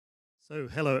So,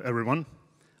 hello everyone.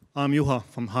 I'm Juha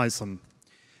from Hisome.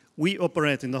 We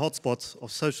operate in the hotspot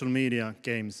of social media,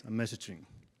 games and messaging.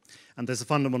 And there's a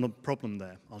fundamental problem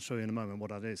there. I'll show you in a moment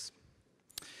what that is.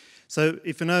 So,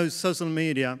 if you know, social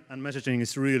media and messaging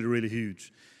is really, really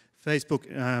huge. Facebook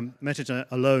Messenger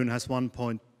alone has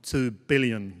 1.2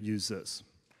 billion users.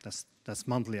 That's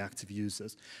monthly active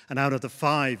users. And out of the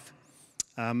 5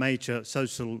 major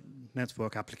social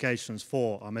network applications,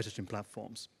 4 are messaging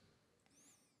platforms.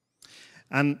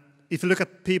 And if you look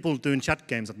at people doing chat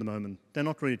games at the moment, they're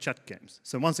not really chat games.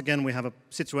 So once again, we have a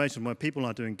situation where people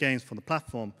are doing games for the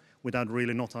platform without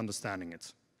really not understanding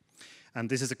it. And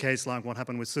this is a case like what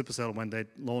happened with Supercell when they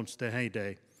launched their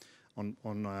heyday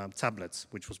on tablets,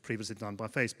 which was previously done by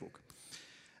Facebook.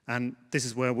 And this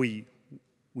is where we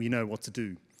know what to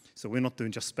do. So we're not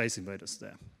doing just Space Invaders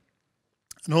there.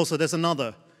 And also there's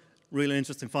another really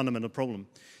interesting fundamental problem.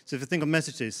 So if you think of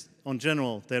messages, in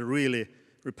general, they're really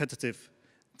repetitive.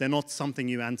 They're not something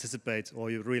you anticipate or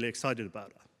you're really excited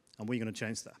about, and we're going to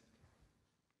change that.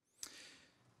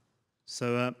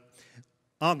 So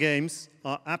our games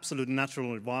are absolutely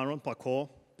natural environment by core,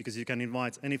 because you can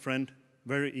invite any friend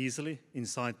very easily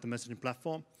inside the messaging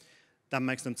platform. That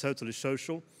makes them totally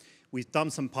social. We've done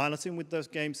some piloting with those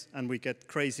games, and we get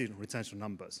crazy retention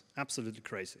numbers, absolutely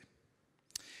crazy.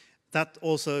 That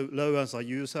also lowers our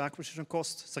user acquisition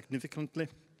cost significantly.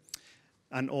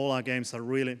 And all our games are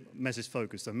really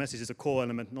message-focused. So message is a core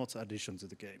element, not addition to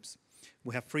the games.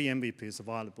 We have free MVPs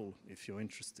available if you're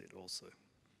interested also.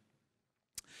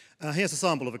 Here's a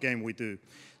sample of a game we do.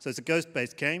 So it's a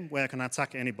ghost-based game where I can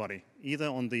attack anybody, either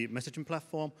on the messaging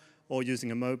platform or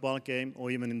using a mobile game or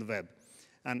even in the web.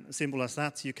 And simple as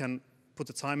that, you can put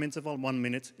a time interval, 1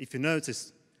 minute. If you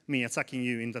notice me attacking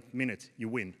you in that minute, you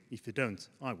win. If you don't,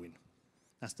 I win.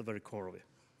 That's the very core of it.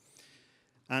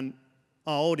 And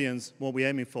our audience, what we're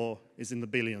aiming for, is in the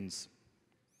billions.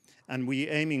 And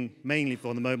we're aiming mainly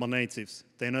for the mobile natives.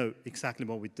 They know exactly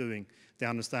what we're doing. They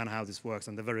understand how this works,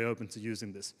 and they're very open to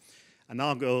using this. And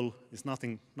our goal is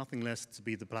nothing less to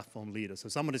be the platform leader. So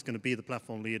somebody's going to be the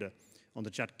platform leader on the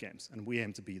chat games, and we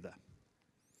aim to be there.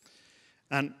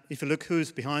 And if you look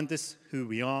who's behind this, who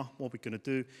we are, what we're going to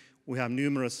do, we have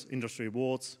numerous industry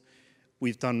awards.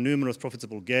 We've done numerous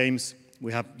profitable games.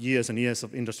 We have years and years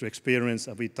of industry experience,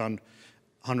 and we've done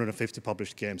 150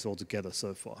 published games altogether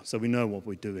so far. So we know what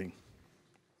we're doing.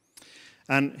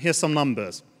 And here's some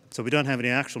numbers. So we don't have any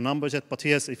actual numbers yet, but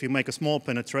here's, if you make a small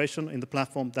penetration in the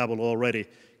platform, that will already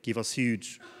give us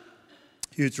huge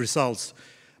results.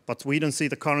 But we don't see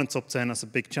the current top 10 as a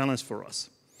big challenge for us.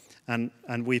 And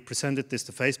we presented this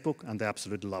to Facebook, and they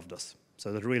absolutely loved us.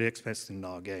 So they're really expecting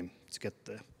our game to get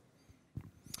there.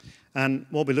 And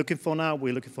what we're looking for now,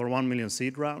 we're looking for a 1 million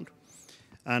seed round.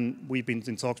 And we've been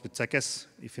in talks with Tekes,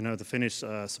 if you know the Finnish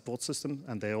support system,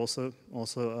 and they also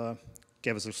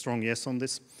gave us a strong yes on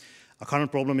this. Our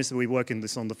current problem is that we work in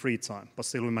this on the free time, but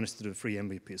still we managed to do free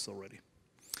MVPs already.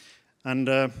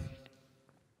 And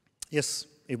yes,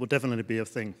 it will definitely be a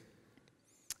thing.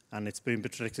 And it's been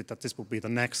predicted that this will be the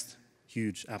next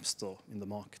huge app store in the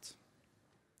market.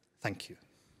 Thank you.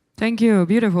 Thank you,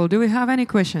 beautiful. Do we have any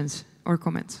questions or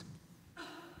comments?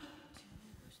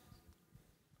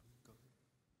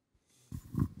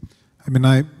 I mean,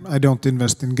 I don't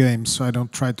invest in games, so I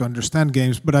don't try to understand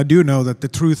games, but I do know that the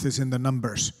truth is in the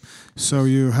numbers. So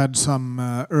you had some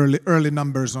early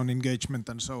numbers on engagement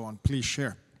and so on. Please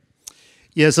share.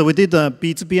 Yeah, so we did a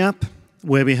B2B app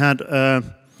where we had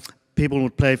people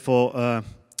would play for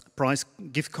prize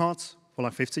gift cards for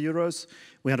like 50 euros.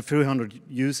 We had a few hundred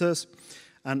users,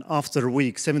 and after a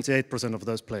week, 78% of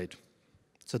those played.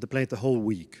 So they played the whole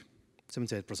week,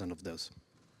 78% of those.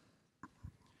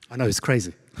 I know, it's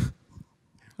crazy.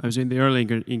 I was in the early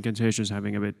incantations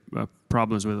having a bit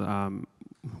problems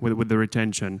with the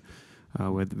retention,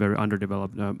 with very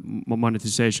underdeveloped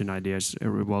monetization ideas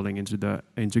revolving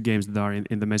into games that are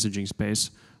in the messaging space.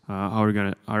 Have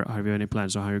you any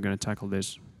plans on how you're going to tackle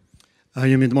this?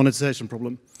 You mean the monetization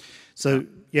problem? So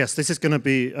yes, this is going to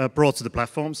be brought to the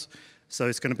platforms. So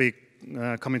it's going to be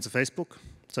coming to Facebook.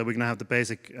 So we're going to have the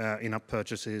basic in-app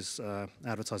purchases,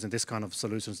 advertising, this kind of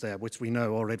solutions there, which we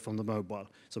know already from the mobile.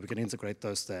 So we can integrate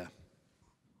those there.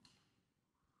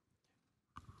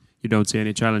 You don't see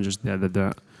any challenges there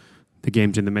that the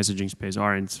games in the messaging space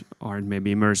aren't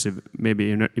maybe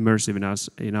immersive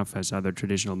enough as other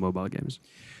traditional mobile games?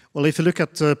 Well, if you look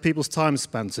at people's time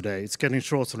span today, it's getting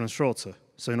shorter and shorter.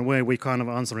 So in a way, we're kind of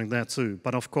answering that too.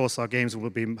 But of course, our games will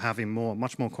be having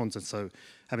much more content. So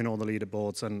having all the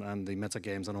leaderboards and the meta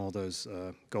games and all those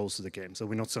goals to the game. So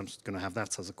we're not just going to have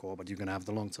that as a core, but you're going to have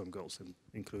the long-term goals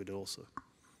included also.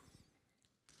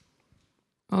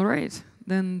 All right.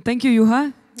 Then thank you,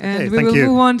 Juha. And Okay, we thank will you.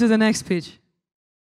 move on to the next pitch.